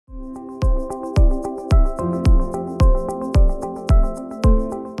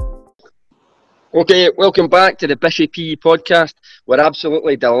Okay, welcome back to the Bishy PE podcast. We're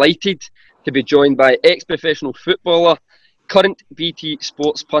absolutely delighted to be joined by ex-professional footballer, current BT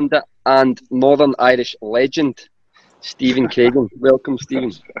Sports pundit and Northern Irish legend, Stephen Craigan. Welcome,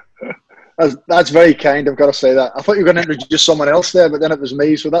 Stephen. That's very kind, I've got to say that. I thought you were going to introduce someone else there, but then it was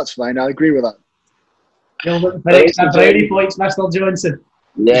me, so that's fine. I agree with that. You're looking for extra brownie points, Mr. Johnson.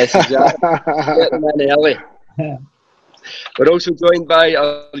 Yes, exactly. Getting in early. We're also joined by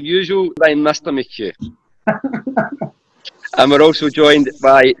our usual by Mr. McCoist. And we're also joined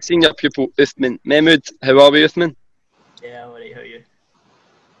by senior pupil Uthman Mahmood. How are we, Uthman? Yeah, alright, how are you?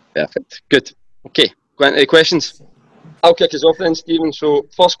 Perfect. Good. Okay, go on to the questions. I'll kick us off then, Stephen. So,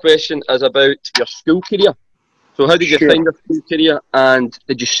 first question is about your school career. So, how did you find your school career, and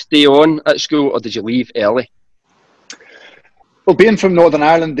did you stay on at school or did you leave early? Well, being from Northern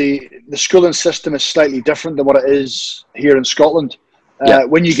Ireland, the schooling system is slightly different than what it is here in Scotland.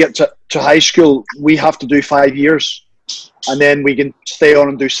 When you get to high school, we have to do 5 years, and then we can stay on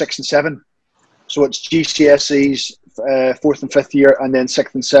and do 6 and 7. So it's GCSEs, 4th and 5th year, and then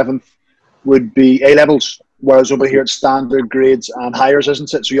 6th and 7th would be A-levels, whereas over here it's standard grades and higher,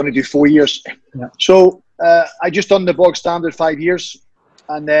 isn't it? So you only do 4 years. Yeah. So I just done the bog standard 5 years,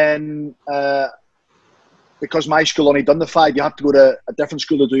 and then because my school only done the 5, you have to go to a different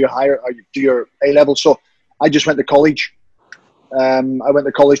school to do your higher or do your A-level. So I just went to college. I went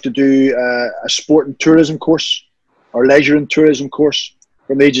to college to do a sport and tourism course or leisure and tourism course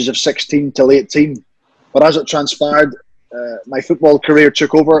from the ages of 16 till 18. But as it transpired, my football career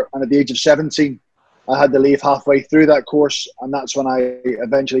took over, and at the age of 17, I had to leave halfway through that course, and that's when I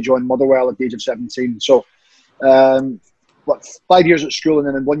eventually joined Motherwell at the age of 17. So 5 years at school,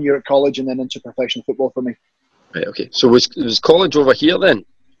 and then 1 year at college, and then into professional football for me. Right, okay. So was college over here then,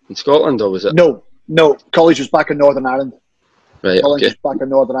 in Scotland, or was it? No. College was back in Northern Ireland. Right, college was back in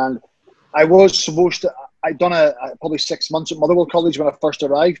Northern Ireland. I was supposed to. I'd done probably 6 months at Motherwell College when I first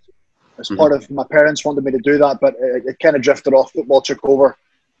arrived. As part of my parents wanted me to do that, but it kind of drifted off. Football took over.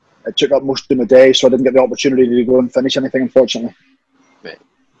 It took up most of my day, so I didn't get the opportunity to go and finish anything, unfortunately. Right.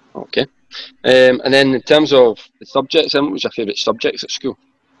 Okay. And then in terms of the subjects, what was your favourite subjects at school?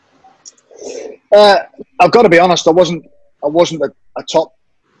 I've got to be honest. I wasn't a top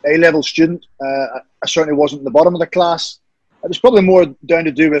A-level student. I certainly wasn't at the bottom of the class. It was probably more down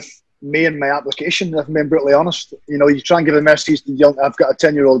to do with me and my application, if I'm being brutally honest. You know, you try and give a message to young. I've got a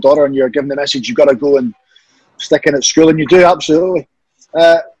 10-year-old daughter, and you're giving the message you've got to go and stick in at school, and you do, absolutely.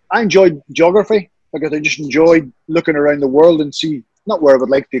 I enjoyed geography because I just enjoyed looking around the world and see, not where I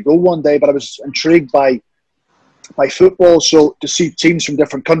would like to go one day, but I was intrigued by football. So to see teams from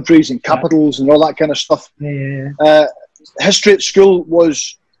different countries and capitals and all that kind of stuff. History at school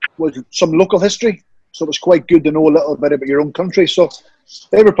was some local history, so it was quite good to know a little bit about your own country. So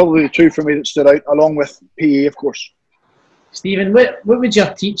they were probably the two for me that stood out, along with PE, of course. Stephen, what would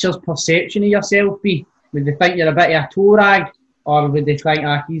your teacher's perception of yourself be? Would they think you're a bit of a toe rag, or would they think,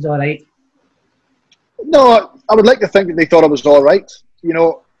 he's all right? No, I would like to think that they thought I was all right. You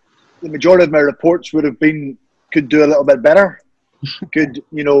know, the majority of my reports would have been, could do a little bit better, could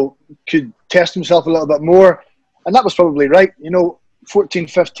test himself a little bit more. And that was probably right. You know, 14,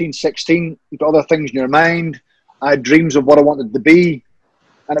 15, 16, you've got other things in your mind. I had dreams of what I wanted to be.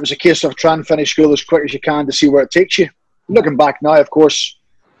 And it was a case of trying to finish school as quick as you can to see where it takes you. Looking back now, of course,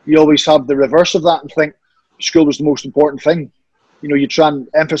 you always have the reverse of that and think school was the most important thing. You know, you try and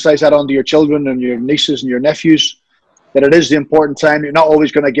emphasise that onto your children and your nieces and your nephews, that it is the important time. You're not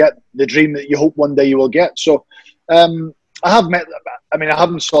always going to get the dream that you hope one day you will get. So I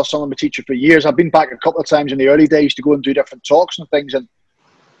haven't saw some of my teacher for years. I've been back a couple of times in the early days to go and do different talks and things, and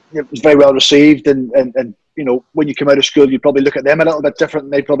it was very well received. And you know, when you come out of school, you probably look at them a little bit different,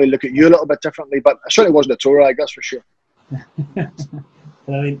 and they probably look at you a little bit differently. But I certainly wasn't a toe rag, that's for sure.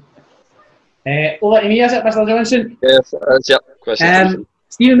 Brilliant. Over to me, is it, Mr. Johnson? Yes, that's it. Question.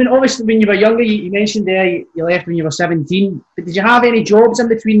 Stephen, obviously when you were younger, you mentioned there you left when you were 17, but did you have any jobs in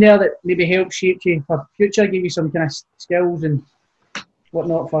between there that maybe helped shape you for future, give you some kind of skills and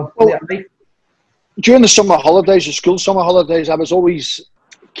whatnot for later life? During the summer holidays, the school summer holidays, I was always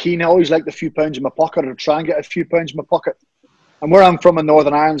keen. I always liked a few pounds in my pocket, or try and get a few pounds in my pocket. And where I'm from in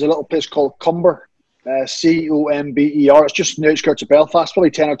Northern Ireland is a little place called Comber, C-O-M-B-E-R. It's just in the outskirts of Belfast,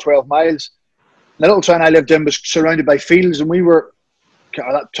 probably 10 or 12 miles. The little town I lived in was surrounded by fields, and we were,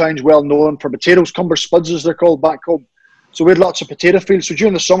 that town's well known for potatoes, Comber Spuds as they're called back home. So we had lots of potato fields. So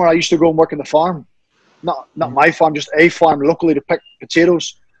during the summer I used to go and work on the farm. Not my farm, just a farm locally to pick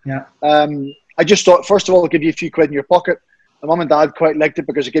potatoes. Yeah. I just thought, first of all, I'll give you a few quid in your pocket. My mum and dad quite liked it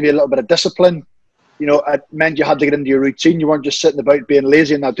because it gave you a little bit of discipline. you know, it meant you had to get into your routine. You weren't just sitting about being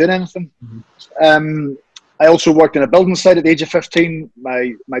lazy and not doing anything. I also worked in a building site at the age of 15.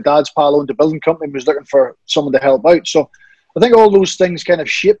 My dad's pal owned a building company and was looking for someone to help out. So I think all those things kind of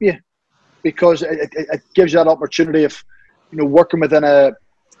shape you, because it gives you that opportunity of, you know, working within an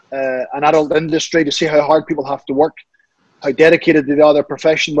adult industry to see how hard people have to work, how dedicated they are to their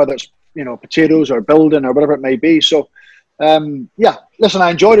profession, whether it's, you know, potatoes or building or whatever it may be. So, yeah, listen, I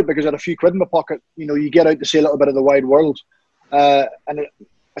enjoyed it because I had a few quid in my pocket. You know, you get out to see a little bit of the wide world. And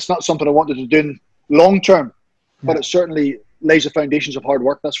it's not something I wanted to do long term, but it certainly lays the foundations of hard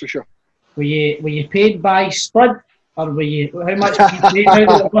work, that's for sure. Were you paid by Spud? Or were you, how much were you paid? How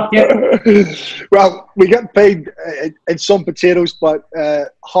did it work out? Well, we get paid in some potatoes, but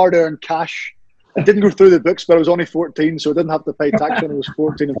hard-earned cash. I didn't go through the books, but I was only 14, so I didn't have to pay tax when I was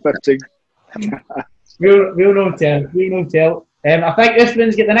 14 and 15. We'll not tell. We'll not tell. I think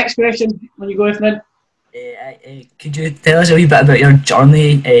Uthman's get the next question when you go, Uthman. Could you tell us a wee bit about your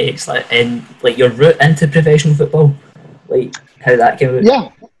journey and like your route into professional football, like how that came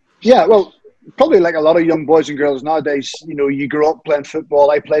about? Yeah. Well, probably like a lot of young boys and girls nowadays, you know, you grew up playing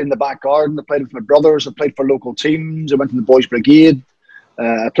football. I played in the back garden. I played with my brothers. I played for local teams. I went to the boys' brigade.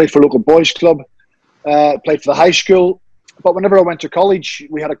 I played for a local boys' club. Played for the high school. But whenever I went to college,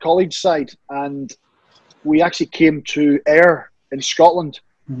 we had a college side, and we actually came to Ayr in Scotland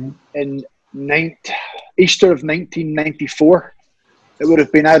in Easter of 1994. It would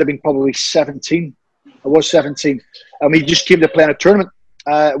have been, I'd have been probably 17. I was 17. And we just came to play in a tournament.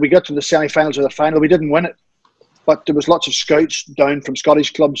 We got to the semi-finals of the final. We didn't win it, but there was lots of scouts down from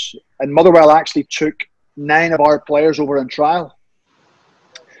Scottish clubs, and Motherwell actually took 9 of our players over on trial.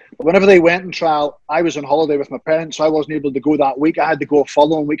 But whenever they went on trial, I was on holiday with my parents, so I wasn't able to go that week. I had to go a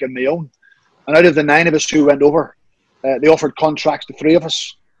following week on my own. And out of the 9 of us who went over, they offered contracts to 3 of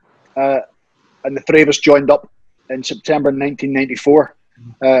us, and the 3 of us joined up in September 1994.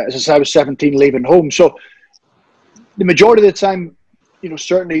 As I was 17, leaving home. So the majority of the time, you know,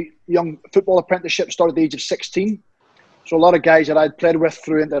 certainly young football apprenticeships started at the age of 16. So a lot of guys that I'd played with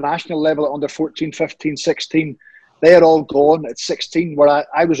through international level at under 14, 15, 16, they had all gone at 16, where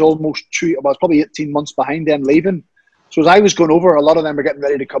I was almost I was probably 18 months behind them leaving. So as I was going over, a lot of them were getting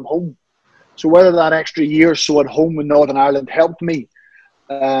ready to come home. So whether that extra year or so at home in Northern Ireland helped me,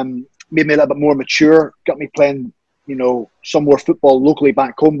 made me a little bit more mature, got me playing, you know, some more football locally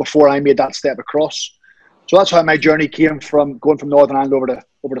back home before I made that step across. So that's how my journey came from going from Northern Ireland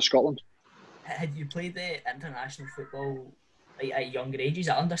over to Scotland. Had you played the international football at younger ages,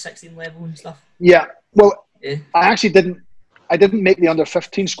 at under 16 level and stuff? Yeah. Well, I actually didn't. I didn't make the under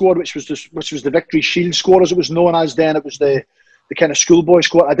 15 squad, which was the Victory Shield squad as it was known as then. It was the kind of schoolboy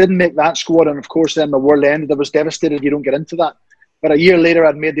squad. I didn't make that squad, and of course then my world ended. I was devastated you don't get into that. But a year later,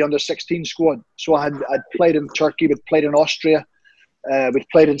 I'd made the under 16 squad. So I'd played in Turkey, we'd played in Austria, we'd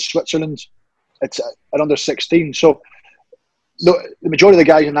played in Switzerland. It's at under 16. So the majority of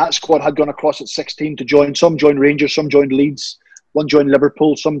the guys in that squad had gone across at 16 to join. Some joined Rangers, some joined Leeds, one joined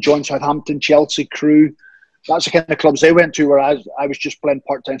Liverpool, some joined Southampton, Chelsea, Crewe. That's the kind of clubs they went to, where I was just playing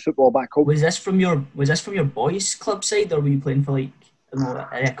part-time football back home. Was this from your boys' club side, or were you playing for like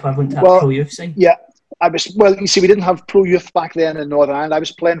an equivalent to that pro youth side? Yeah, I was. Well, you see, we didn't have pro youth back then in Northern Ireland. I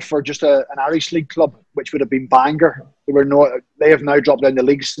was playing for just an Irish league club, which would have been Bangor. They have now dropped down the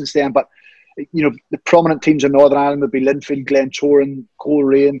league since then, but you know, the prominent teams in Northern Ireland would be Linfield, Glentoran,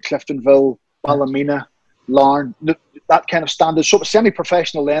 Coleraine, Cliftonville, Ballymena, Larne, that kind of standard. So it was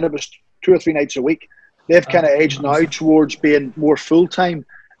semi-professional then. It was 2 or 3 nights a week. They've kind of aged now towards being more full-time,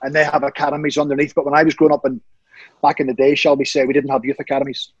 and they have academies underneath. But when I was growing up back in the day, shall we say, we didn't have youth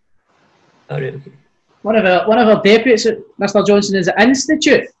academies. Oh, right, okay. One of our deputies, Mr. Johnson, is at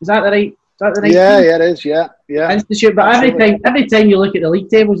Institute. Is that the right? Yeah, it is. Yeah. Institute, but every time you look at the league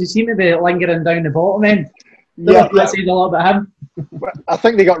tables, you seem to be lingering down the bottom end. That says a lot about him. I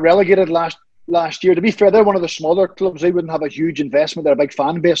think they got relegated last year. To be fair, they're one of the smaller clubs. They wouldn't have a huge investment. They're a big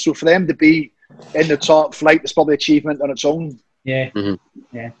fan base, so for them to be in the top flight is probably achievement on its own. Yeah,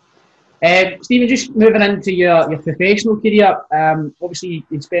 yeah. Stephen, just moving into your professional career, obviously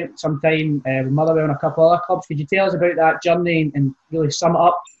you'd spent some time with Motherwell and a couple other clubs. Could you tell us about that journey and really sum it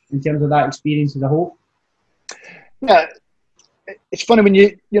up in terms of that experience as a whole? Yeah, it's funny when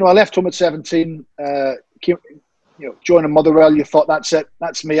you know, I left home at 17, joining Motherwell, you thought, that's it,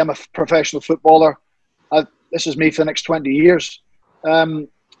 that's me, I'm a professional footballer, this is me for the next 20 years.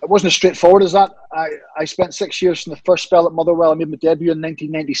 It wasn't as straightforward as that. I spent 6 years in the first spell at Motherwell. I made my debut in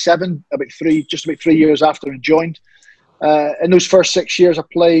 1997, just about 3 years after I joined. In those first 6 years, I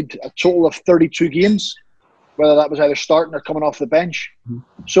played a total of 32 games, whether that was either starting or coming off the bench.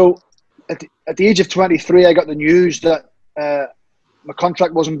 So at at the age of 23, I got the news that my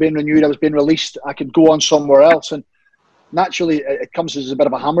contract wasn't being renewed. I was being released. I could go on somewhere else. And naturally, it comes as a bit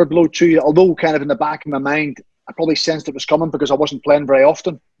of a hammer blow to you. Although kind of in the back of my mind, I probably sensed it was coming because I wasn't playing very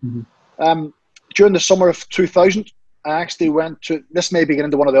often. Mm-hmm. During the summer of 2000, I actually went to, this may be getting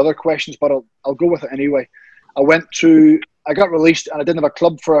into one of the other questions, but I'll go with it anyway. I got released and I didn't have a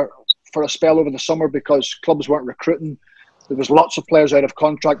club for a spell over the summer because clubs weren't recruiting. There was lots of players out of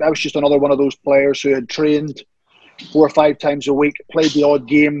contract. I was just another one of those players who had trained 4 or 5 times a week, played the odd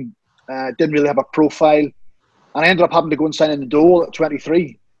game, didn't really have a profile. And I ended up having to go and sign in the Dole at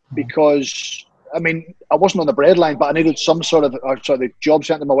 23 because, I mean, I wasn't on the breadline, but I needed some sort of, the job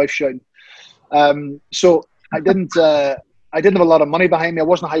centre, my wife shouting. So I didn't have a lot of money behind me. I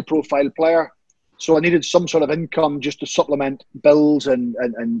wasn't a high profile player. So I needed some sort of income just to supplement bills and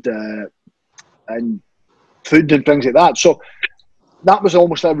food and things like that. So that was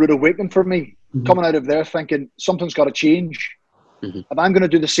almost a rude awakening for me, coming out of there thinking something's got to change. If I'm going to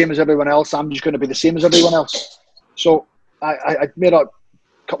do the same as everyone else, I'm just going to be the same as everyone else. So I made a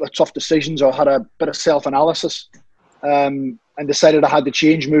couple of tough decisions, or had a bit of self-analysis, and decided I had to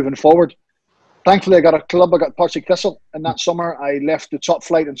change moving forward. Thankfully, I got a club. I got Partick Thistle, and that summer I left the top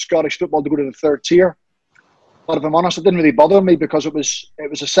flight in Scottish football to go to the 3rd tier. But if I'm honest, it didn't really bother me because it was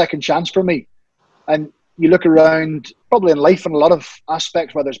a second chance for me. And you look around, probably in life in a lot of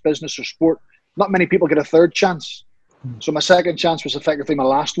aspects, whether it's business or sport, not many people get a 3rd chance. So my second chance was effectively my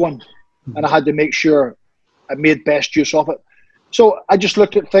last one, and I had to make sure I made best use of it. So I just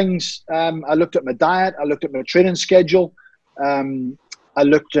looked at things. I looked at my diet. I looked at my training schedule. I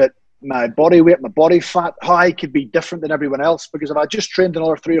looked at my body weight, my body fat, how I could be different than everyone else. Because if I just trained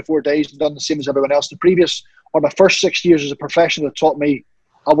another 3 or 4 days and done the same as everyone else, my first 6 years as a professional had taught me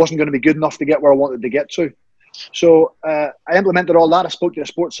I wasn't going to be good enough to get where I wanted to get to. So I implemented all that. I spoke to a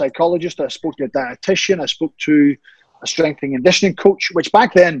sports psychologist. I spoke to a dietitian. I spoke to a strength and conditioning coach, which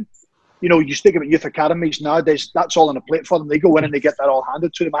back then, you know, you speak about youth academies. Nowadays, that's all on a plate for them. They go in and they get that all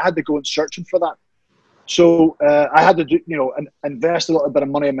handed to them. I had to go and searching for that. So I had to do, invest a little bit of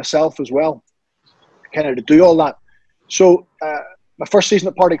money in myself as well, kind of to do all that. So my first season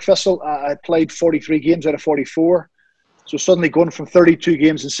at Partick Thistle, I played 43 games out of 44. So suddenly going from 32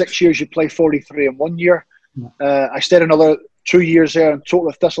 games in 6 years, you play 43 in 1 year. I stayed another 2 years there, and total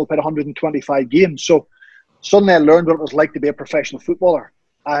of Thistle played 125 games. So suddenly I learned what it was like to be a professional footballer.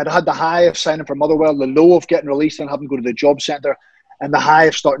 I had had the high of signing for Motherwell, the low of getting released and having to go to the job centre, and the high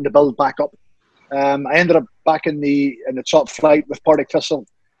of starting to build back up. I ended up back in the top flight with Partick Thistle,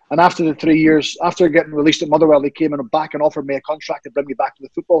 and after the 3 years, after getting released at Motherwell, they came in back and offered me a contract to bring me back to the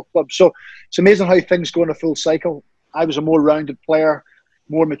football club. So it's amazing how things go in a full cycle. I was a more rounded player,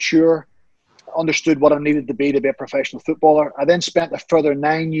 more mature, understood what I needed to be a professional footballer. I then spent a further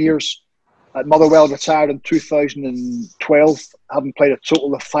 9 years at Motherwell, retired in 2012, having played a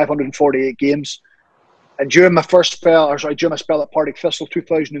total of 548 games. And during my spell at Partick Thistle,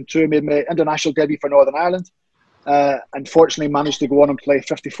 2002, I made my international debut for Northern Ireland. Unfortunately, managed to go on and play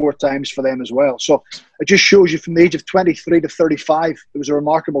 54 times for them as well. So it just shows you from the age of 23 to 35, it was a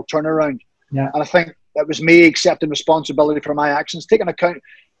remarkable turnaround. Yeah. And I think it was me accepting responsibility for my actions, taking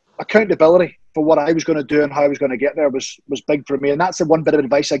accountability for what I was going to do and how I was going to get there was big for me. And that's the one bit of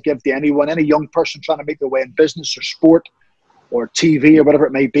advice I give to anyone, any young person trying to make their way in business or sport or TV or whatever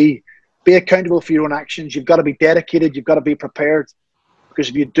it may be. Be accountable for your own actions. You've got to be dedicated. You've got to be prepared, because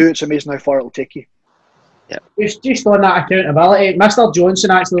if you do, it's amazing how far it'll take you. Yeah. Just on that accountability, Mr.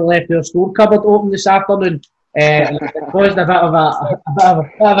 Johnson actually left their store cupboard open this afternoon. And it caused a bit of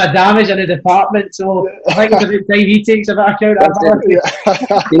a damage in the department. So I think it's about time he takes a bit of accountability.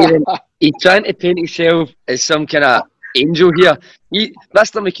 Stephen, he's trying to paint himself as some kind of angel here.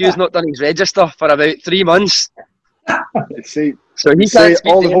 Mr. McHugh's not done his register for about 3 months. See, so he say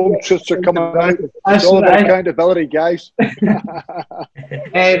all the home truths are coming out. It's all about accountability, guys.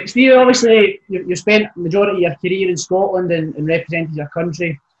 Steve, obviously you spent the majority of your career in Scotland and represented your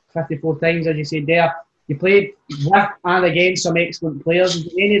country 54 times, as you said there. You played with and against some excellent players. Is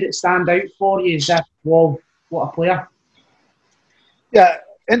there any that stand out for you as if, well, what a player? Yeah,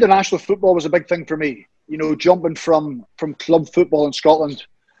 international football was a big thing for me. You know, jumping from club football in Scotland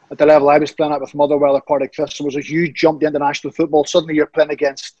at the level I was playing at with Motherwell at Partick Thistle was a huge jump to international football. Suddenly you're playing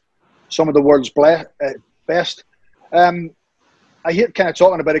against some of the world's best. I hate kind of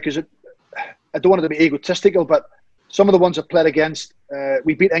talking about it because I don't want it to be egotistical, but some of the ones I played against,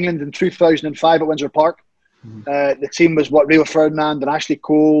 we beat England in 2005 at Windsor Park. The team was Rio Ferdinand and Ashley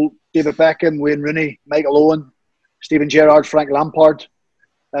Cole, David Beckham, Wayne Rooney, Michael Owen, Steven Gerrard, Frank Lampard.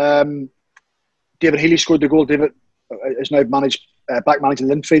 David Healy scored the goal. David is now managed back managing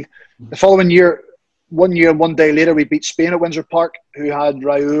Linfield. The following year, 1 year and 1 day later, we beat Spain at Windsor Park, who had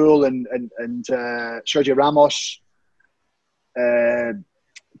Raul and Sergio Ramos,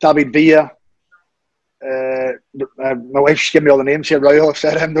 David Villa. My wife's giving me all the names here. Raul, I've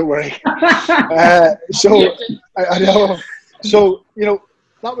said him, don't worry. I know. So,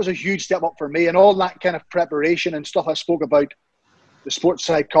 that was a huge step up for me, and all that kind of preparation and stuff I spoke about, the sports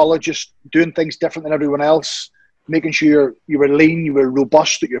psychologist, doing things different than everyone else, making sure you were lean, you were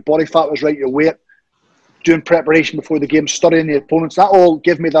robust, that your body fat was right, your weight, doing preparation before the game, studying the opponents. That all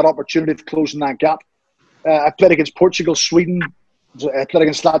gave me that opportunity of closing that gap. I played against Portugal, Sweden. I played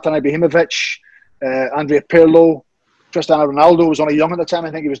against Zlatan Ibrahimovic, Andrea Pirlo. Cristiano Ronaldo was only young at the time.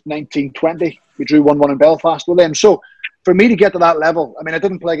 I think he was 19, 20. We drew 1-1 in Belfast with them. So for me to get to that level, I mean, I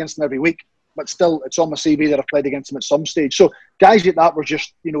didn't play against them every week, but still, it's on my CV that I've played against them at some stage. So guys like that were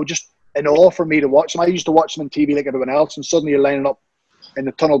just in awe for me to watch them. I used to watch them on TV like everyone else, and suddenly you're lining up in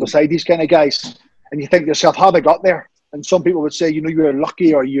the tunnel beside these kind of guys, and you think to yourself, how they got there? And some people would say, you were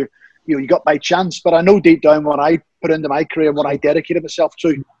lucky, or you got by chance. But I know deep down what I put into my career and what I dedicated myself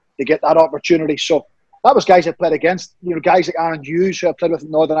to get that opportunity. So that was guys I played against. Guys like Aaron Hughes, who I played with in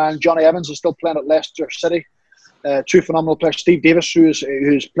Northern Ireland. Johnny Evans is still playing at Leicester City. Two phenomenal players. Steve Davis, who's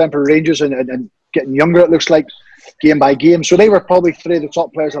playing for Rangers and getting younger, it looks like, game by game. So they were probably three of the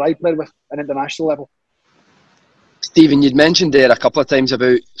top players that I played with at international level. Stephen, you'd mentioned there a couple of times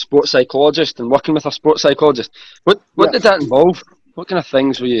about sports psychologist and working with a sports psychologist. What did that involve? What kind of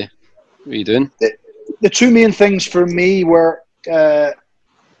things were you doing? The two main things for me were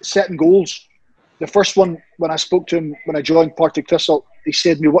setting goals. The first one, when I spoke to him when I joined Partick Thistle, he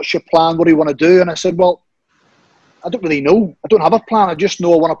said to me, "What's your plan? What do you want to do?" And I said, "Well, I don't really know. I don't have a plan. I just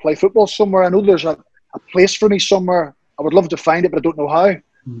know I want to play football somewhere. I know there's a place for me somewhere. I would love to find it, but I don't know how."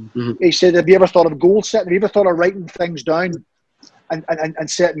 Mm-hmm. He said, "Have you ever thought of goal setting? Have you ever thought of writing things down and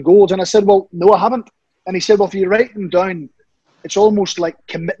setting goals?" And I said, "Well, no, I haven't." And he said, "Well, if you write them down, it's almost like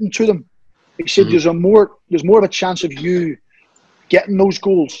committing to them." He said, mm-hmm. there's more of a chance of you getting those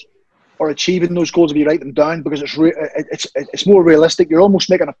goals or achieving those goals if you write them down, because it's more realistic. You're almost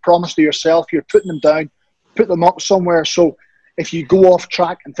making a promise to yourself. You're putting them down, put them up somewhere. So if you go off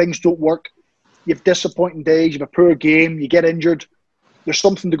track and things don't work, you have disappointing days, you have a poor game, you get injured, there's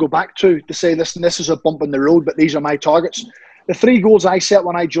something to go back to say, listen, this is a bump in the road, but these are my targets. The 3 goals I set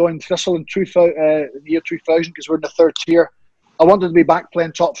when I joined Thistle in the year 2000, because we're in the 3rd tier, I wanted to be back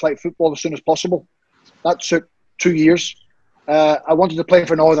playing top flight football as soon as possible. That took 2 years. I wanted to play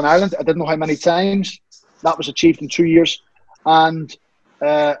for Northern Ireland. I didn't know how many times. That was achieved in 2 years. And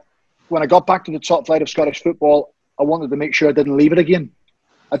when I got back to the top flight of Scottish football, I wanted to make sure I didn't leave it again.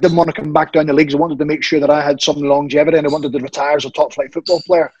 I didn't want to come back down the leagues. I wanted to make sure that I had some longevity, and I wanted to retire as a top flight football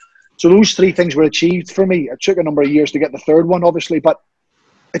player. So those 3 things were achieved for me. It took a number of years to get the 3rd one, obviously, but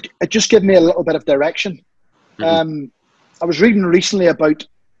it just gave me a little bit of direction. Mm-hmm. I was reading recently about,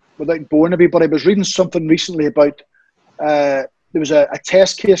 without boring everybody, I was reading something recently about there was a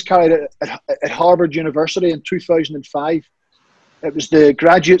test case carried at Harvard University in 2005. It was the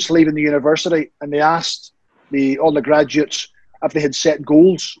graduates leaving the university, and they asked all the graduates if they had set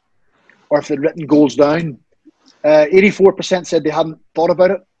goals or if they'd written goals down. 84% said they hadn't thought about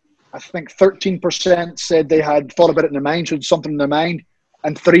it. I think 13% said they had thought about it in their mind, so had something in their mind,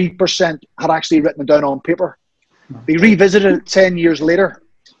 and 3% had actually written it down on paper. They revisited it 10 years later,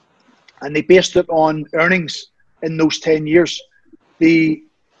 and they based it on earnings in those 10 years. The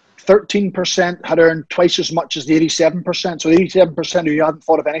 13% had earned twice as much as the 87%. So the 87% who hadn't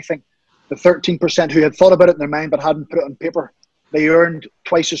thought of anything, the 13% who had thought about it in their mind but hadn't put it on paper, they earned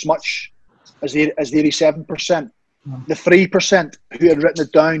twice as much as the 87%. The 3% who had written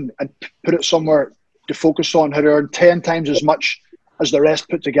it down and put it somewhere to focus on had earned 10 times as much as the rest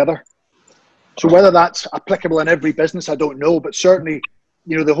put together. So whether that's applicable in every business, I don't know, but certainly,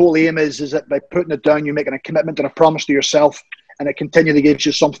 the whole aim is that by putting it down, you're making a commitment and a promise to yourself, and it continually gives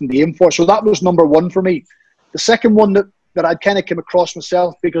you something to aim for. So that was number 1 for me. The second one that I'd kind of come across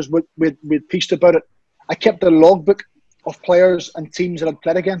myself, because we'd pieced about it, I kept a logbook of players and teams that I'd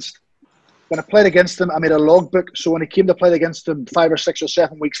played against. When I played against them, I made a logbook. So when I came to play against them 5 or 6 or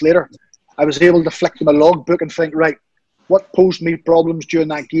 7 weeks later, I was able to flick them a logbook and think, right, what posed me problems during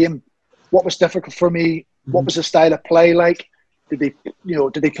that game? What was difficult for me? What was the style of play like? Did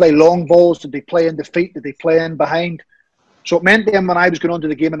they play long balls? Did they play in defeat? Did they play in behind? So it meant then when I was going on to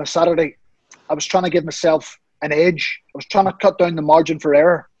the game on a Saturday, I was trying to give myself an edge. I was trying to cut down the margin for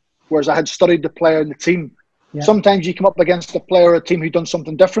error, whereas I had studied the player and the team. Yeah. Sometimes you come up against a player or a team who's done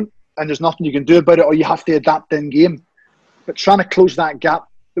something different, and there's nothing you can do about it, or you have to adapt in game. But trying to close that gap,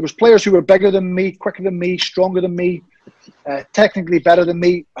 there was players who were bigger than me, quicker than me, stronger than me, technically better than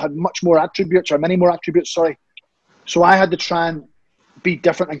me, had much more attributes, or many more attributes, sorry. So I had to try and be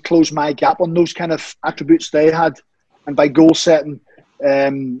different and close my gap on those kind of attributes they had. And by goal setting,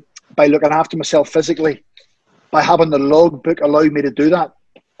 by looking after myself physically, by having the logbook allowed me to do that.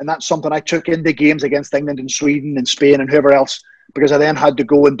 And that's something I took into games against England and Sweden and Spain and whoever else, because I then had to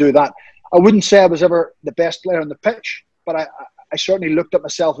go and do that. I wouldn't say I was ever the best player on the pitch, but I certainly looked at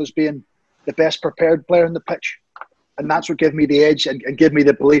myself as being the best prepared player on the pitch. And that's what gave me the edge and gave me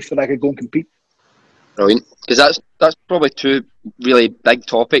the belief that I could go and compete. Brilliant. Because that's probably two really big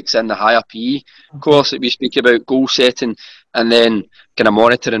topics in the higher PE course that we speak about: goal setting and then kind of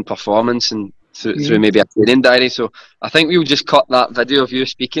monitoring performance and through maybe a training diary. So I think we'll just cut that video of you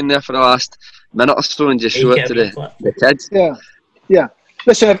speaking there for the last minute or so and just show it to the kids. Yeah.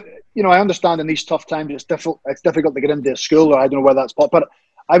 Listen, I understand in these tough times it's difficult to get into a school, or I don't know where that's but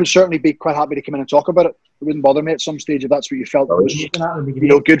I would certainly be quite happy to come in and talk about it. It wouldn't bother me at some stage if that's what you felt was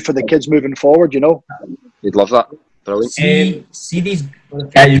good for the kids moving forward. You'd love that. Brilliant. See these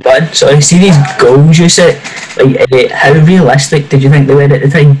goals you set. Like, how realistic did you think they were at the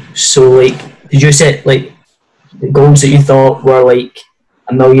time? So, like, did you set like the goals that you thought were like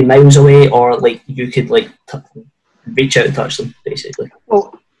a million miles away, or like you could like reach out and touch them, basically?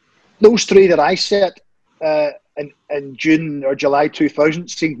 Well, those three that I set in June or July 2000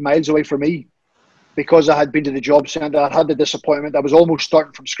 seemed miles away for me, because I had been to the job centre. I had the disappointment. I was almost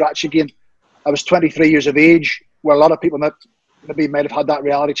starting from scratch again. I was 23 years of age, where a lot of people maybe might have had that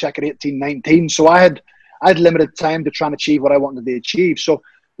reality check at 18, 19. So I had limited time to try and achieve what I wanted to achieve. So,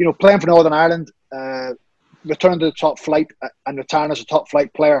 playing for Northern Ireland, returning to the top flight and retiring as a top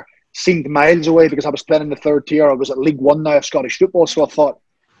flight player seemed miles away, because I was playing in the third tier. I was at League One now of Scottish football. So I thought,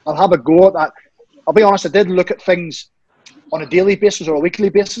 I'll have a go at that. I'll be honest, I did look at things on a daily basis or a weekly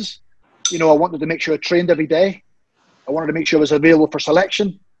basis. I wanted to make sure I trained every day. I wanted to make sure I was available for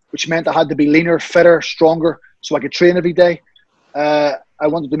selection, which meant I had to be leaner, fitter, stronger, so I could train every day. I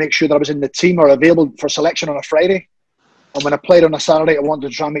wanted to make sure that I was in the team or available for selection on a Friday. And when I played on a Saturday, I wanted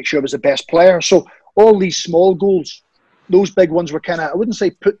to try and make sure I was the best player. So all these small goals, those big ones were kind of, I wouldn't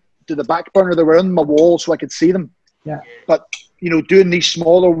say put to the back burner. They were on my wall so I could see them. Yeah. But, doing these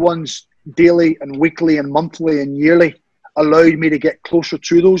smaller ones daily and weekly and monthly and yearly allowed me to get closer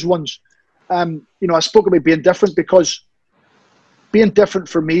to those ones. I spoke about being different, because being different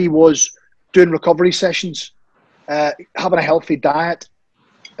for me was doing recovery sessions, having a healthy diet,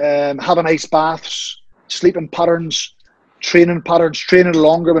 having ice baths, sleeping patterns, training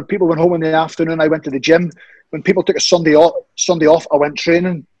longer. When people went home in the afternoon, I went to the gym. When people took a Sunday off, I went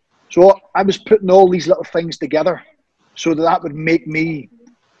training. So I was putting all these little things together so that would make me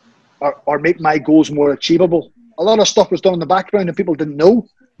or make my goals more achievable. A lot of stuff was done in the background and people didn't know,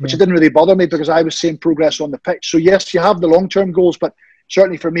 which it didn't really bother me, because I was seeing progress on the pitch. So yes, you have the long-term goals, but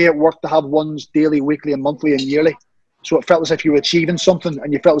certainly for me it worked to have ones daily, weekly and monthly and yearly. So it felt as if you were achieving something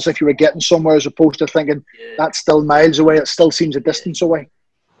and you felt as if you were getting somewhere, as opposed to thinking that's still miles away, it still seems a distance away.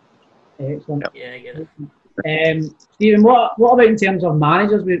 Excellent. Yeah, I get it. Stephen, what about in terms of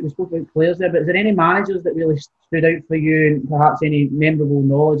managers? We spoke about players there, but is there any managers that really stood out for you, and perhaps any memorable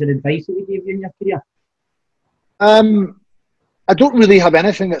knowledge or advice that they gave you in your career? I don't really have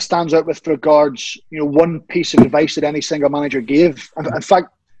anything that stands out with regards, one piece of advice that any single manager gave. In fact,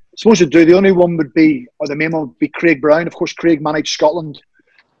 I suppose I do. The only one would be, or the main one would be Craig Brown. Of course, Craig managed Scotland.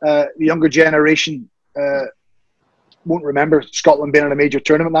 The younger generation won't remember Scotland being in a major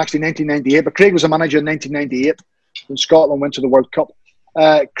tournament, actually 1998, but Craig was a manager in 1998 when Scotland went to the World Cup.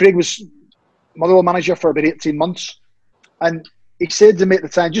 Craig was Motherwell manager for about 18 months, and he said to me at the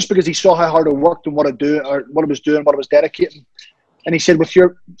time, just because he saw how hard I worked and what I was dedicating, and he said, with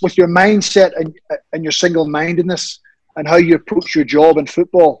your mindset and your single-mindedness and how you approach your job in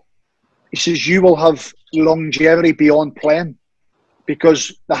football, he says you will have longevity beyond playing,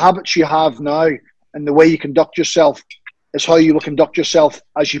 because the habits you have now and the way you conduct yourself is how you will conduct yourself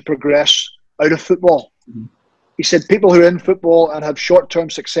as you progress out of football. Mm-hmm. He said people who are in football and have short-term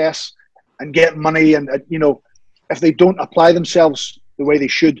success and get money, and if they don't apply themselves the way they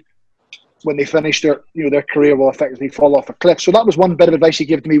should, when they finish their career, will effectively fall off a cliff. So that was one bit of advice he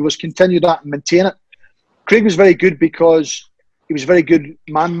gave to me, was continue that and maintain it. Craig was very good because he was a very good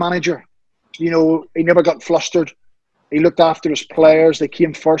man manager. He never got flustered. He looked after his players. They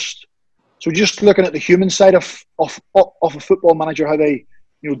came first. So just looking at the human side of a football manager, how they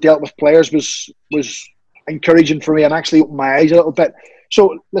dealt with players was encouraging for me, and actually opened my eyes a little bit.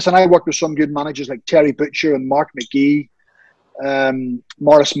 So listen, I worked with some good managers like Terry Butcher and Mark McGee,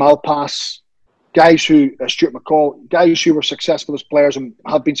 Maurice Malpass, guys who, Stuart McCall, guys who were successful as players and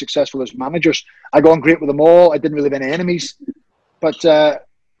have been successful as managers. I got on great with them all. I didn't really have any enemies. But I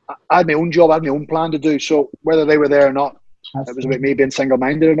had my own job, I had my own plan to do. So whether they were there or not, it was about me being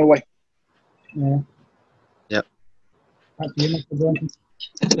single-minded in a way. Yeah. Yeah. That's you, Mr. Johnson.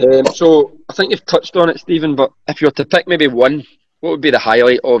 So I think you've touched on it, Stephen, but if you were to pick maybe one, what would be the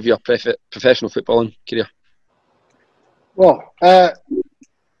highlight of your professional footballing career? Well,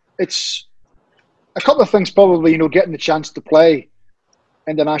 it's a couple of things probably, getting the chance to play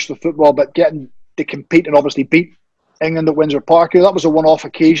international football, but getting to compete and obviously beat England at Windsor Park. That was a one-off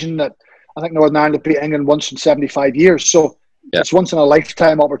occasion that I think Northern Ireland beat England once in 75 years. So it's once in a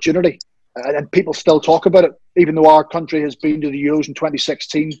lifetime opportunity. And people still talk about it, even though our country has been to the Euros in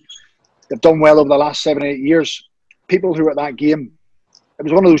 2016. They've done well over the last 7 or 8 years. People who were at that game, it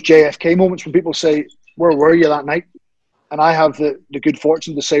was one of those JFK moments when people say, where were you that night? And I have the good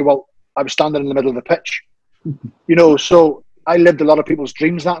fortune to say, well, I was standing in the middle of the pitch. So I lived a lot of people's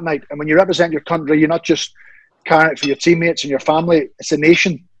dreams that night. And when you represent your country, you're not just carrying it for your teammates and your family, it's a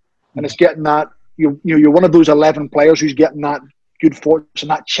nation. And it's getting that, you're one of those 11 players who's getting that good fortune,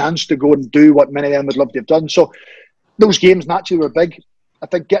 that chance to go and do what many of them would love to have done. So those games naturally were big. I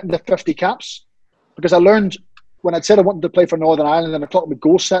think getting the 50 caps, because I learned when I'd said I wanted to play for Northern Ireland and I talked about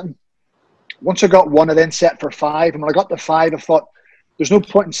goal setting. Once I got one, I then set for 5. And when I got to 5, I thought, there's no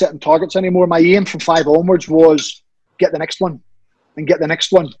point in setting targets anymore. My aim from 5 onwards was get the next one and get the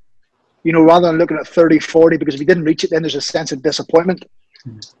next one. Rather than looking at 30, 40, because if you didn't reach it, then there's a sense of disappointment.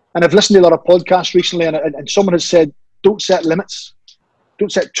 And I've listened to a lot of podcasts recently, and someone has said, don't set limits.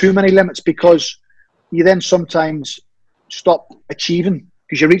 Don't set too many limits, because you then sometimes stop achieving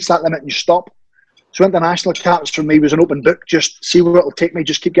because you reach that limit and you stop. So international caps for me was an open book. Just see where it'll take me.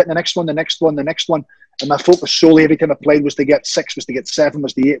 Just keep getting the next one, the next one, the next one. And my focus solely every time I played was to get 6, was to get 7,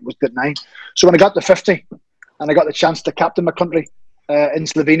 was to get 8, was to get 9. So when I got to 50 and I got the chance to captain my country in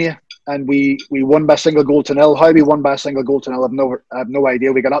Slovenia, and we won by a single goal to nil. How we won by a single goal to nil, I have no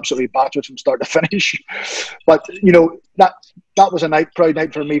idea. We got absolutely battered from start to finish. But, that was a proud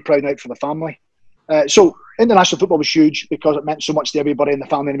night for me, proud night for the family. So international football was huge because it meant so much to everybody in the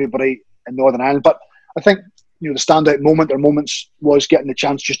family and everybody in Northern Ireland. But I think, the standout moment or moments was getting the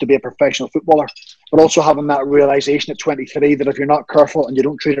chance just to be a professional footballer, but also having that realisation at 23 that if you're not careful and you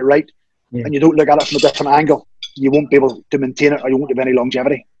don't treat it right and you don't look at it from a different angle, you won't be able to maintain it or you won't have any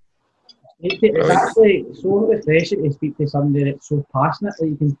longevity. It's actually so refreshing to speak to somebody that's so passionate that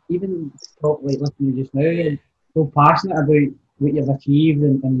you can even talk like listening just now, and so passionate about what you've achieved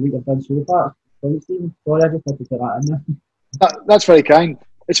and what you've done so far. Sorry, Stephen. Sorry, I just had to put that in there. That's very kind.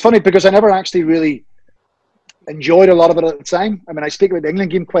 It's funny because I never actually really enjoyed a lot of it at the time. I mean, I speak about the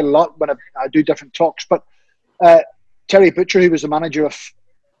England game quite a lot when I do different talks, but Terry Butcher, who was the manager of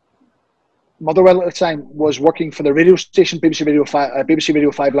Motherwell at the time, was working for the radio station, BBC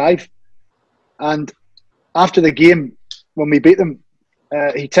Radio 5 Live. And after the game, when we beat them,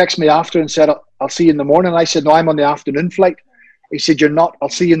 he texted me after and said, I'll see you in the morning. And I said, no, I'm on the afternoon flight. He said, you're not, I'll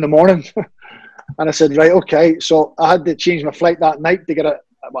see you in the morning. And I said, right, okay. So I had to change my flight that night to get a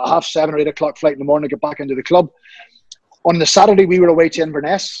 7:30 or 8 o'clock flight in the morning to get back into the club. On the Saturday, we were away to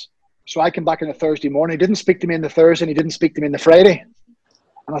Inverness. So I came back on the Thursday morning. He didn't speak to me on the Thursday and he didn't speak to me on the Friday.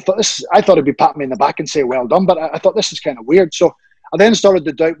 And I thought he'd be patting me in the back and say, well done. But I thought this is kind of weird. So I then started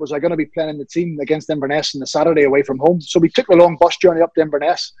to doubt, was I going to be playing in the team against Inverness on the Saturday away from home? So we took a long bus journey up to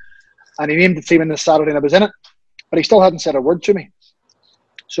Inverness and he named the team on the Saturday and I was in it. But he still hadn't said a word to me.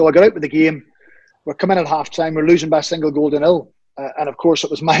 So I got out with the game. We're coming at half-time. We're losing by a single goal to nil. And, of course,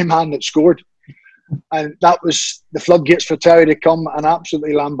 it was my man that scored. And that was the floodgates for Terry to come and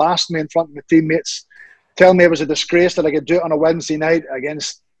absolutely lambast me in front of my teammates, tell me it was a disgrace that I could do it on a Wednesday night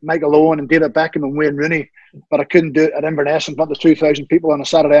against Michael Owen and David Beckham and Wayne Rooney, but I couldn't do it at Inverness in front of 2,000 people on a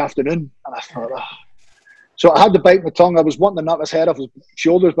Saturday afternoon. And I thought, So I had to bite my tongue. I was wanting to knock his head off his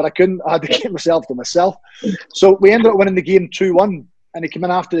shoulders, but I couldn't. I had to keep myself to myself. So we ended up winning the game 2-1. And he came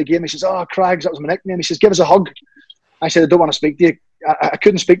in after the game. He says, "Oh, Craigs, that was my nickname." He says, "Give us a hug." I said, "I don't want to speak to you." I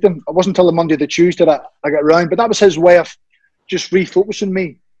couldn't speak to him. It wasn't until the Monday, the Tuesday that I got round. But that was his way of just refocusing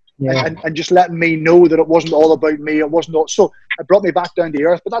me and just letting me know that it wasn't all about me. It wasn't all. So it brought me back down to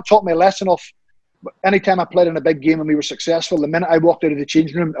earth. But that taught me a lesson of anytime I played in a big game and we were successful, the minute I walked out of the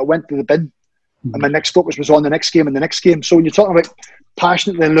changing room, I went to the bin. And my next focus was on the next game and the next game. So when you're talking about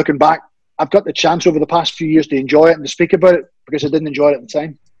passionately and looking back, I've got the chance over the past few years to enjoy it and to speak about it because I didn't enjoy it at the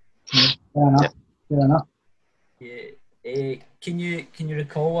time. Fair enough. Fair enough. Yeah. Can you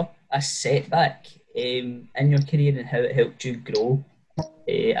recall a setback in your career and how it helped you grow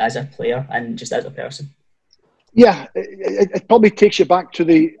as a player and just as a person? Yeah, it probably takes you back to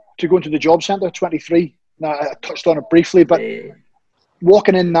the to go into the job centre, 23. Now, I touched on it briefly, but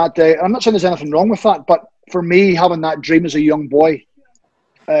walking in that day, I'm not saying there's anything wrong with that, but for me, having that dream as a young boy,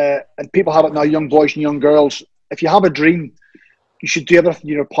 and people have it now, young boys and young girls, if you have a dream, you should do everything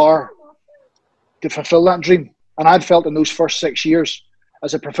in your power to fulfil that dream. And I'd felt in those first 6 years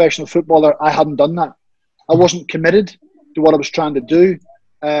as a professional footballer, I hadn't done that. I wasn't committed to what I was trying to do.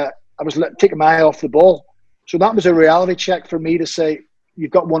 I was taking my eye off the ball. So that was a reality check for me to say,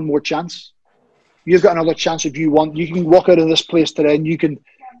 you've got one more chance. You've got another chance if you want. You can walk out of this place today and you can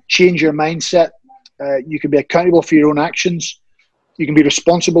change your mindset. You can be accountable for your own actions. You can be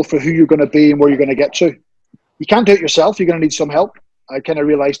responsible for who you're going to be and where you're going to get to. You can't do it yourself. You're going to need some help. I kind of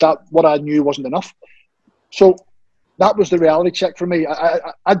realised that what I knew wasn't enough. So that was the reality check for me. I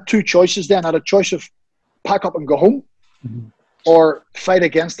had two choices then. I had a choice of pack up and go home, or fight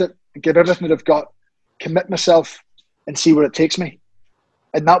against it, give everything that I've got, commit myself and see where it takes me.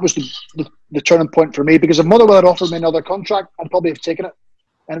 And that was the turning point for me, because if Motherwell had offered me another contract, I'd probably have taken it.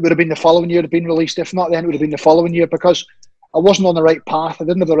 And it would have been the following year to been released. If not, then it would have been the following year, because I wasn't on the right path. I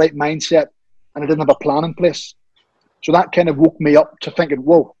didn't have the right mindset and I didn't have a plan in place. So that kind of woke me up to thinking,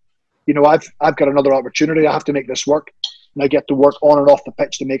 whoa, you know, I've got another opportunity. I have to make this work. And I get to work on and off the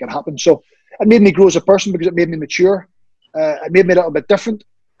pitch to make it happen. So it made me grow as a person, because it made me mature. It made me a little bit different.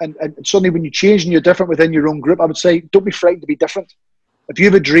 And suddenly when you change and you're different within your own group, I would say, don't be frightened to be different. If you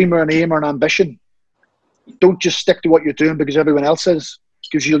have a dream or an aim or an ambition, don't just stick to what you're doing because everyone else is,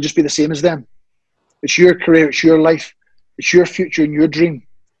 because you'll just be the same as them. It's your career, it's your life, it's your future and your dream.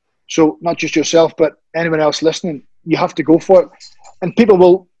 So not just yourself, but anyone else listening, you have to go for it. And people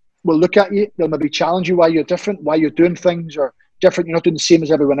will look at you, they'll maybe challenge you why you're different, why you're doing things or different, you're not doing the same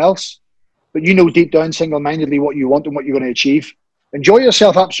as everyone else. But you know deep down, single-mindedly, what you want and what you're going to achieve. Enjoy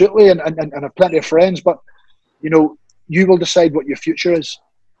yourself, absolutely, and have plenty of friends, but, you know, you will decide what your future is.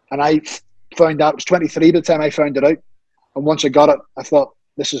 And I found out, I was 23 by the time I found it out. And once I got it, I thought,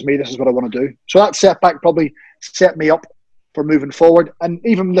 this is me, this is what I want to do. So that setback probably set me up for moving forward. And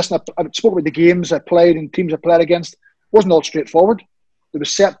even listen, I spoke about the games I played and teams I played against. It wasn't all straightforward. There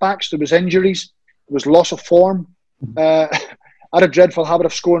was setbacks, there was injuries, there was loss of form. I had a dreadful habit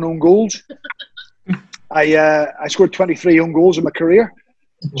of scoring own goals. I scored 23 own goals in my career.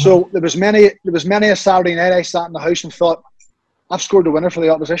 So there was many a Saturday night I sat in the house and thought, I've scored the winner for the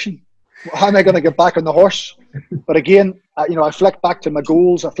opposition. How am I going to get back on the horse? But again, you know, I flick back to my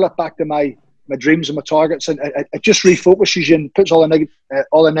goals. I flip back to my dreams and my targets, and it just refocuses you and puts all the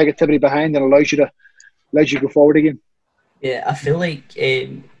negativity behind and allows you to go forward again. Yeah, I feel like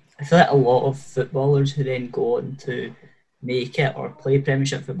a lot of footballers who then go on to make it or play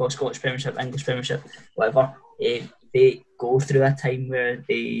Premiership football, Scottish Premiership, English Premiership, whatever, they go through a time where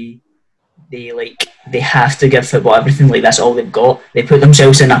they have to give football everything. Like, that's all they've got. They put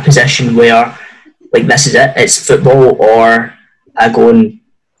themselves in a position where, like, this is it. It's football, or I go and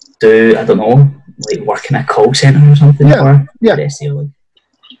do, I don't know, like work in a call centre or something. Yeah, yeah.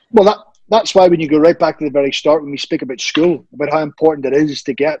 Well, that's why when you go right back to the very start, when we speak about school, about how important it is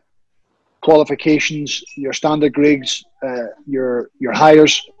to get qualifications, your standard grades, your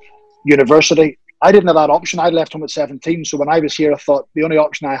hires, university. I didn't have that option. I left home at 17. So when I was here, I thought the only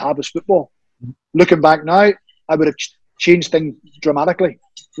option I had was football. Looking back now, I would have changed things dramatically.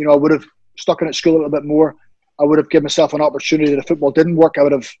 You know, I would have stuck in at school a little bit more. I would have given myself an opportunity that if football didn't work, I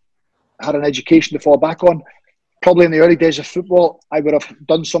would have had an education to fall back on. Probably in the early days of football, I would have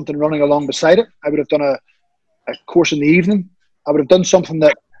done something running along beside it. I would have done a course in the evening. I would have done something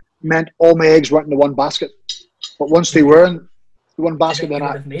that meant all my eggs weren't in the one basket. But once they were in the one basket, then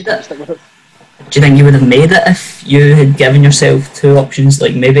I stick with it. Do you think you would have made it if you had given yourself two options?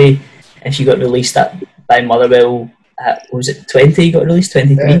 Like, maybe if you got released by Motherwell at, was it 20 you got released?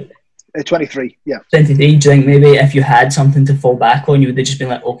 23? 23, yeah. 23. Do you think maybe if you had something to fall back on, you would have just been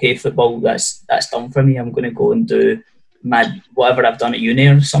like, okay, football, that's done for me. I'm going to go and do whatever I've done at uni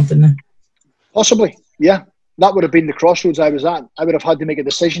or something then? Possibly, yeah. That would have been the crossroads I was at. I would have had to make a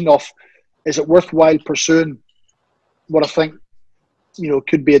decision of, is it worthwhile pursuing what I think, you know,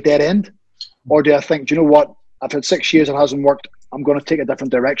 could be a dead end? Or do I think, do you know what, I've had 6 years, it hasn't worked, I'm going to take a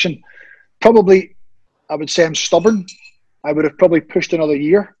different direction. Probably, I would say I'm stubborn. I would have probably pushed another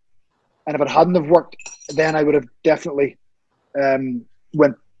year. And if it hadn't have worked, then I would have definitely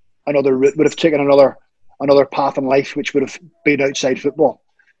went another route, would have taken another path in life, which would have been outside football.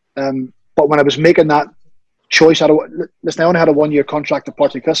 But when I was making that choice, I only had a 1 year contract at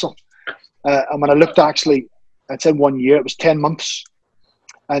Partick Thistle. And when I looked, actually, it's in 1 year, it was 10 months.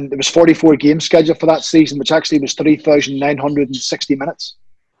 And there was 44 games scheduled for that season, which actually was 3,960 minutes.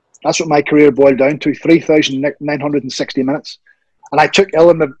 That's what my career boiled down to, 3,960 minutes. And I took ill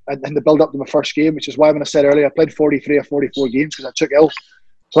in the build-up to my first game, which is why when I said earlier I played 43 or 44 games because I took ill.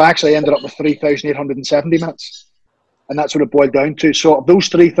 So I actually ended up with 3,870 minutes. And that's what it boiled down to. So if those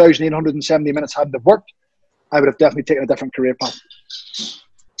 3,870 minutes hadn't have worked, I would have definitely taken a different career path.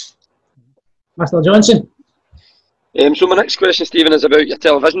 Mr. Johnson. So my next question, Stephen, is about your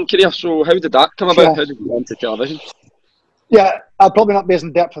television career. So how did that come about? Yeah. How did you get into television? Yeah, I'll probably not be as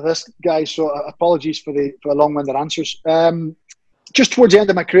in depth with this, guys. So apologies for the long-winded answers. Just towards the end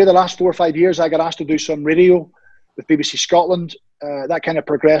of my career, the last 4 or 5 years, I got asked to do some radio with BBC Scotland. That kind of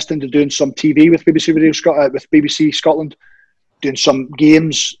progressed into doing some TV with BBC Scotland, doing some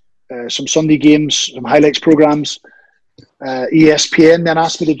games, some Sunday games, some highlights programmes. ESPN then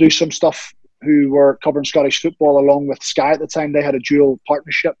asked me to do some stuff, who were covering Scottish football along with Sky at the time. They had a dual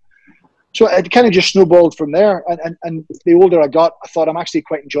partnership. So it kind of just snowballed from there. And the older I got, I thought I'm actually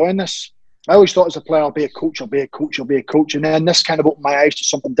quite enjoying this. I always thought as a player, I'll be a coach. And then this kind of opened my eyes to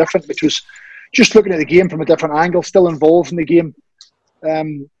something different, which was just looking at the game from a different angle, still involved in the game.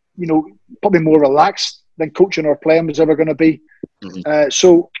 Probably more relaxed than coaching or playing was ever going to be.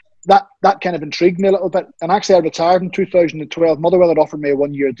 So that kind of intrigued me a little bit. And actually I retired in 2012. Motherwell had offered me a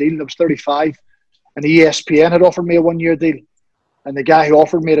 1-year deal. I was 35. And ESPN had offered me a 1-year deal. And the guy who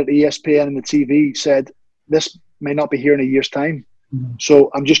offered me it at ESPN and the TV said, this may not be here in a year's time. So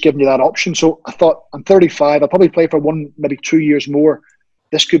I'm just giving you that option. So I thought, I'm 35. I'll probably play for 1, maybe 2 years more.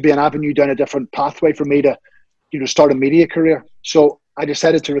 This could be an avenue down a different pathway for me to, start a media career. So I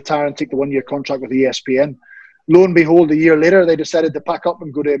decided to retire and take the 1-year contract with ESPN. Lo and behold, a year later, they decided to pack up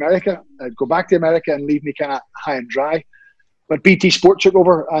and go to America, go back to America and leave me kind of high and dry. But BT Sport took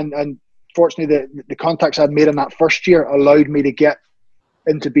over, and fortunately, the contacts I'd made in that first year allowed me to get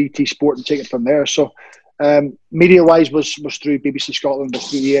into BT Sport and take it from there. So media-wise was through BBC Scotland, was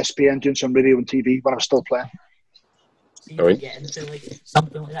through ESPN, doing some radio and TV when I was still playing. Get into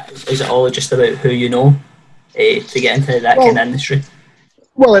something like that? Is it all just about who you know to get into that kind of industry?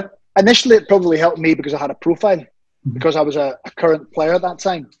 Well, initially it probably helped me because I had a profile, because I was a current player at that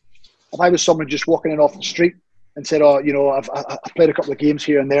time. If I was someone just walking in off the street and said, I've played a couple of games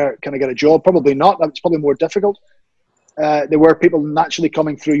here and there, can I get a job? Probably not. It's probably more difficult. There were people naturally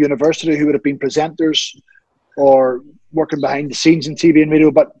coming through university who would have been presenters or working behind the scenes in TV and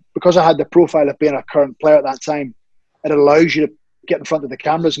radio, but because I had the profile of being a current player at that time, it allows you to get in front of the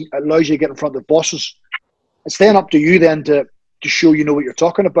cameras, and it allows you to get in front of bosses. It's then up to you then to show you know what you're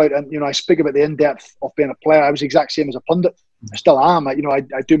talking about. And, I speak about the in-depth of being a player. I was the exact same as a pundit. I still am. I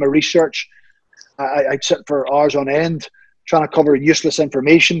do my research. I'd sit for hours on end trying to cover useless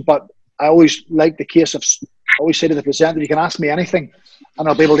information, but I always like the case of, I always say to the presenter, you can ask me anything and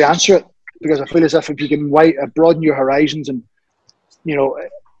I'll be able to answer it, because I feel as if you can broaden your horizons and,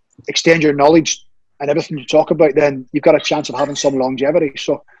 extend your knowledge and everything you talk about, then you've got a chance of having some longevity.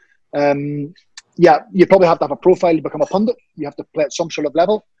 So, you probably have to have a profile to become a pundit. You have to play at some sort of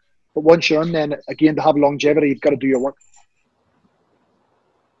level. But once you're in, then again, to have longevity, you've got to do your work.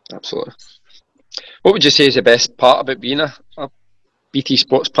 Absolutely. What would you say is the best part about being a BT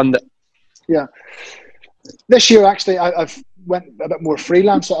Sports pundit? Yeah. This year, actually, I've went a bit more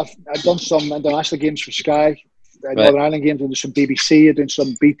freelance. I've done some international games for Sky, Northern Ireland games, and some BBC, and doing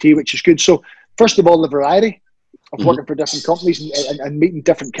some BT, which is good. So, first of all, the variety of working for different companies and meeting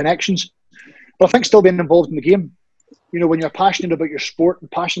different connections. But I think still being involved in the game. When you're passionate about your sport and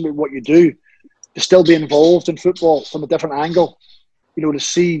passionate about what you do, to still be involved in football from a different angle, to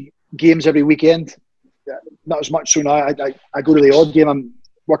see games every weekend. Not as much so now. I go to the odd game. I'm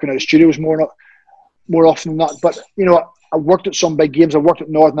working at the studios more often than not. But, I worked at some big games. I worked at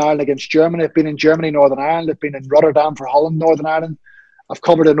Northern Ireland against Germany. I've been in Germany, Northern Ireland. I've been in Rotterdam for Holland, Northern Ireland. I've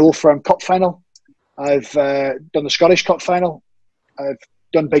covered an Old Firm Cup final. I've done the Scottish Cup final. I've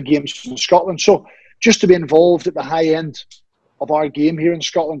done big games in Scotland. So just to be involved at the high end of our game here in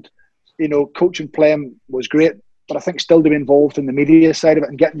Scotland, coaching, playing was great. But I think still to be involved in the media side of it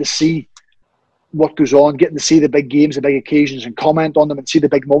and getting to see what goes on, getting to see the big games, the big occasions, and comment on them and see the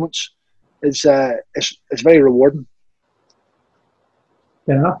big moments is very rewarding.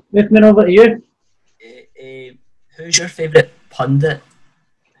 Fair enough. Moving over to you. Who's your favourite pundit?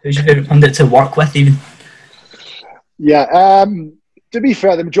 Who's your favourite pundit to work with, even? Yeah, to be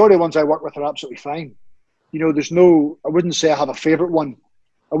fair, the majority of the ones I work with are absolutely fine. There's no, I wouldn't say I have a favourite one.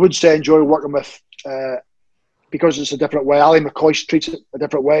 I would say I enjoy working with, because it's a different way. McCoist treats it a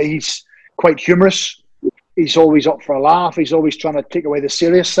different way. He's quite humorous. He's always up for a laugh. He's always trying to take away the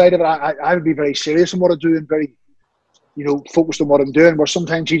serious side of it. I would be very serious in what I do and very, focused on what I'm doing, where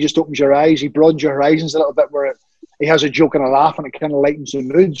sometimes he just opens your eyes, he broadens your horizons a little bit, where he has a joke and a laugh and it kind of lightens the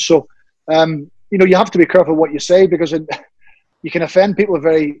mood. So, you have to be careful what you say, because you can offend people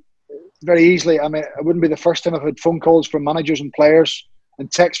very, very easily. I mean, it wouldn't be the first time I've had phone calls from managers and players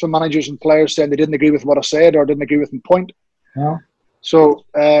and texts from managers and players saying they didn't agree with what I said or didn't agree with my point. Yeah. So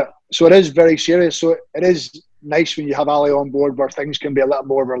it is very serious. So it is nice when you have Ali on board where things can be a little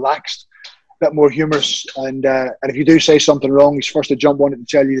more relaxed, a bit more humorous. And if you do say something wrong, he's first to jump on it and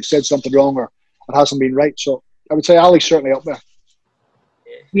tell you you've said something wrong or it hasn't been right. So I would say Ali's certainly up there.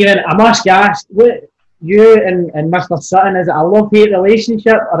 Stephen, I must ask, what you and Mr. Sutton, is it a love-hate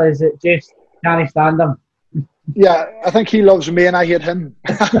relationship or is it just can't stand him? Yeah, I think he loves me and I hate him.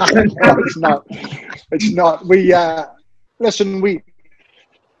 No, it's not. It's not. Listen, we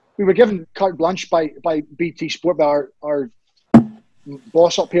were given carte blanche by BT Sport, by our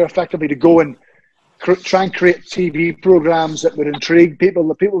boss up here, effectively, to go and try and create TV programs that would intrigue people,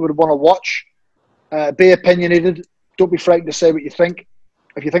 that people would want to watch. Be opinionated. Don't be frightened to say what you think.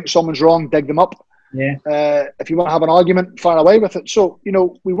 If you think someone's wrong, dig them up. Yeah. If you want to have an argument, fire away with it. So,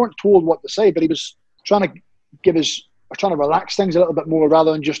 we weren't told what to say, but he was trying to relax things a little bit more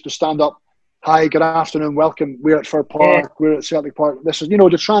rather than just to stand up. Hi, good afternoon, welcome. We're at Fir Park, we're at Celtic Park. This is,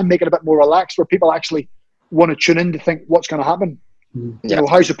 to try and make it a bit more relaxed where people actually want to tune in to think what's going to happen. Yeah.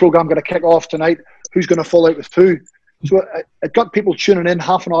 How's the programme going to kick off tonight? Who's going to fall out with who? So it got people tuning in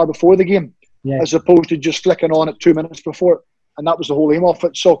half an hour before the game, as opposed to just flicking on it 2 minutes before. And that was the whole aim of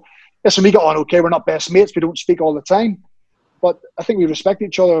it. So, listen, we got on okay. We're not best mates. We don't speak all the time. But I think we respect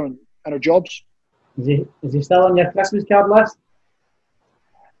each other and our jobs. Is he still on your Christmas card list?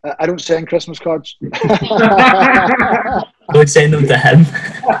 I don't send Christmas cards. Don't send them to him.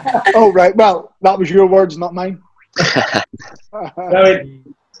 Oh, right. Well, that was your words, not mine.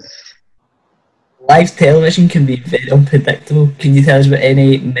 Live television can be very unpredictable. Can you tell us about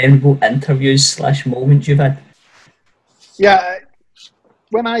any memorable interviews / moments you've had? Yeah,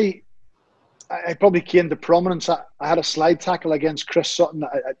 when I probably came to prominence, I had a slide tackle against Chris Sutton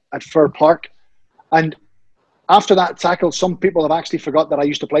at Fir Park. And after that tackle, some people have actually forgot that I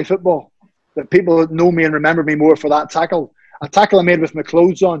used to play football. That people know me and remember me more for that tackle. A tackle I made with my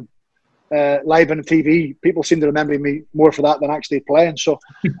clothes on, live on TV. People seem to remember me more for that than actually playing. So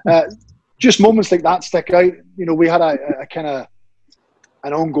just moments like that stick out. We had a kind of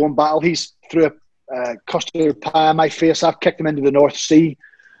an ongoing battle. He's threw a custard pie in my face. I've kicked him into the North Sea.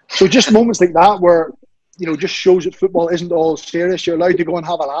 So just moments like that where, just shows that football isn't all serious. You're allowed to go and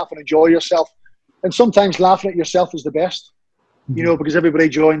have a laugh and enjoy yourself. And sometimes laughing at yourself is the best, because everybody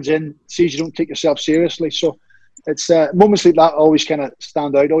joins in, sees you don't take yourself seriously. So it's moments like that always kind of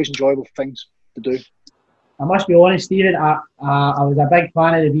stand out, always enjoyable things to do. I must be honest, Stephen, I was a big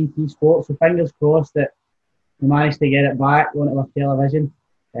fan of the BT Sport, so fingers crossed that we managed to get it back onto our television.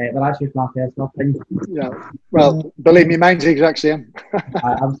 But that's just my personal opinion. Yeah, well, believe me, mine's the exact same.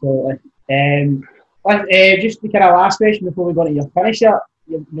 Absolutely. Just the kind of last question before we go to your finisher.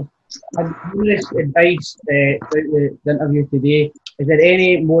 You've had numerous advice throughout the interview today. Is there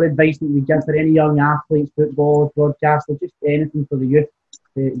any more advice that you would give for any young athletes, footballers, broadcasters, just anything for the youth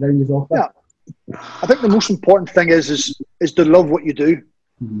to round us off with? Yeah, I think the most important thing is to love what you do.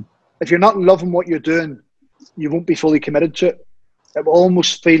 Mm-hmm. If you're not loving what you're doing, you won't be fully committed to it. It will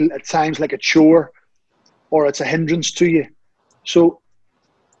almost feel at times like a chore or it's a hindrance to you. So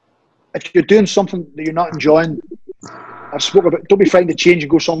if you're doing something that you're not enjoying, I've spoken about, don't be frightened to change and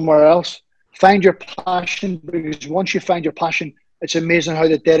go somewhere else. Find your passion, because once you find your passion, it's amazing how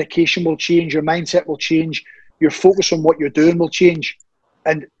the dedication will change, your mindset will change, your focus on what you're doing will change.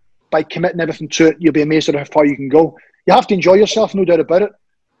 And by committing everything to it, you'll be amazed at how far you can go. You have to enjoy yourself, no doubt about it.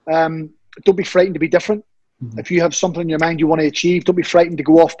 Don't be frightened to be different. If you have something in your mind you want to achieve, don't be frightened to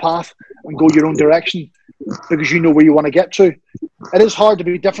go off path and go your own direction, because you know where you want to get to. It is hard to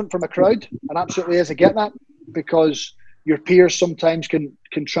be different from a crowd, and absolutely is. I get that, because your peers sometimes can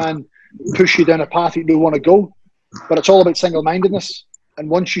try and push you down a path you don't want to go. But it's all about single-mindedness. And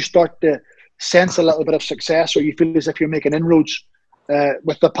once you start to sense a little bit of success, or you feel as if you're making inroads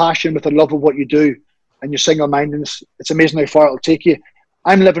with the passion, with the love of what you do, and your single-mindedness, it's amazing how far it'll take you.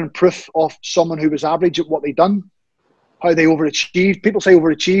 I'm living proof of someone who was average at what they done, how they overachieved. People say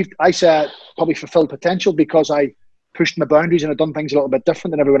overachieved. I say I probably fulfilled potential, because I pushed my boundaries and I've done things a little bit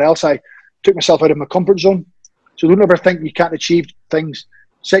different than everyone else. I took myself out of my comfort zone. So don't ever think you can't achieve things.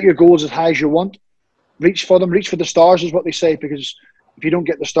 Set your goals as high as you want. Reach for them. Reach for the stars is what they say, because if you don't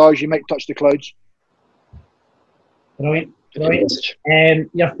get the stars, you might touch the clouds. Brilliant.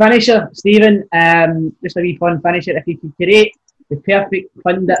 Your finisher, Stephen, just a wee fun finisher. If you could create the perfect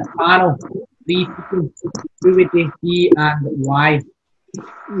pundit panel, 3 people, who would they be and why?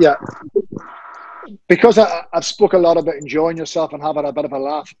 Yeah. Because I've spoke a lot about enjoying yourself and having a bit of a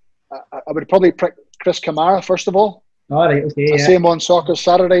laugh, I would probably pick Chris Kamara, first of all. All right, okay. I see him on Soccer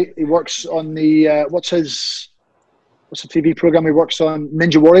Saturday. He works on the what's the TV program he works on?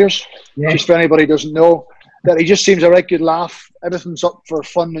 Ninja Warriors. Yeah. Just for anybody who doesn't know, that he just seems a right good laugh. Everything's up for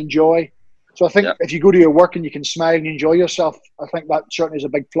fun and joy. So I think if you go to your work and you can smile and enjoy yourself, I think that certainly is a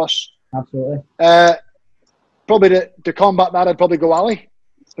big plus. Absolutely. Probably to combat that, I'd probably go Ali,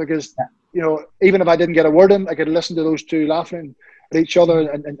 because you know, even if I didn't get a word in, I could listen to those two laughing at each other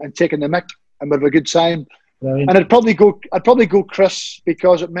and taking the mick and have a good time. Brilliant. And I'd probably go Chris,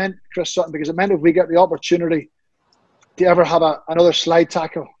 because it meant Chris Sutton, because it meant if we get the opportunity to ever have another slide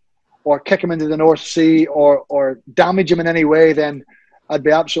tackle or kick him into the North Sea or damage him in any way, then I'd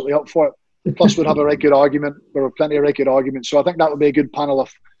be absolutely up for it. Plus, we'd have a right good argument. There were plenty of right good arguments. So I think that would be a good panel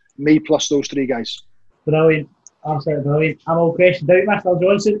of me plus those three guys. Brilliant. Absolutely brilliant. I'm all questioned out, Mr.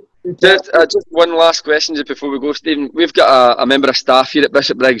 Johnson. Just one last question just before we go, Stephen. We've got a member of staff here at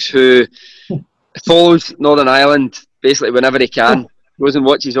Bishop Briggs who follows Northern Ireland basically whenever he can, goes and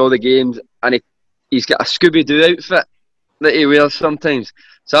watches all the games, and he's got a Scooby-Doo outfit that he wears sometimes.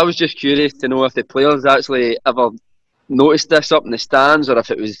 So I was just curious to know if the players actually ever noticed this up in the stands, or if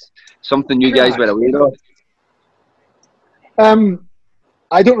it was something you guys were aware of.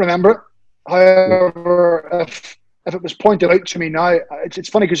 I don't remember it. However, if it was pointed out to me now, it's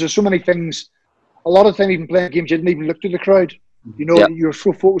funny because there's so many things. A lot of the time, even playing games, you didn't even look to the crowd. You know, you're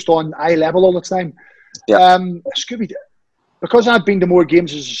so focused on eye level all the time. Scooby, because I've been to more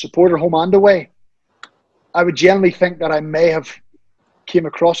games as a supporter, home and away, I would generally think that I may have came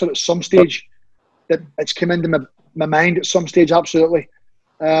across it at some stage. That it's come into my mind at some stage. Absolutely.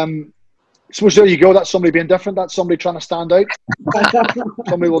 I suppose there you go. That's somebody being different. That's somebody trying to stand out.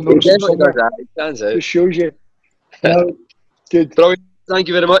 Somebody will notice him somewhere. It stands out. It shows you. Good. Brilliant. Thank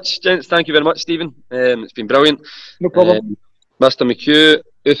you very much, gents. Thank you very much, Stephen. It's been brilliant. No problem. Mr. McHugh,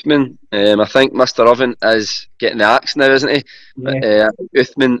 Uthman, I think Mr. Oven is getting the axe now, isn't he? Yeah.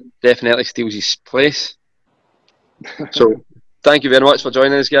 Uthman definitely steals his place. So, thank you very much for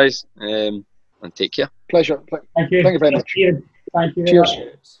joining us, guys, and take care. Pleasure. Thank you. Thank you very much. Thank you.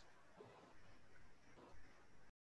 Cheers.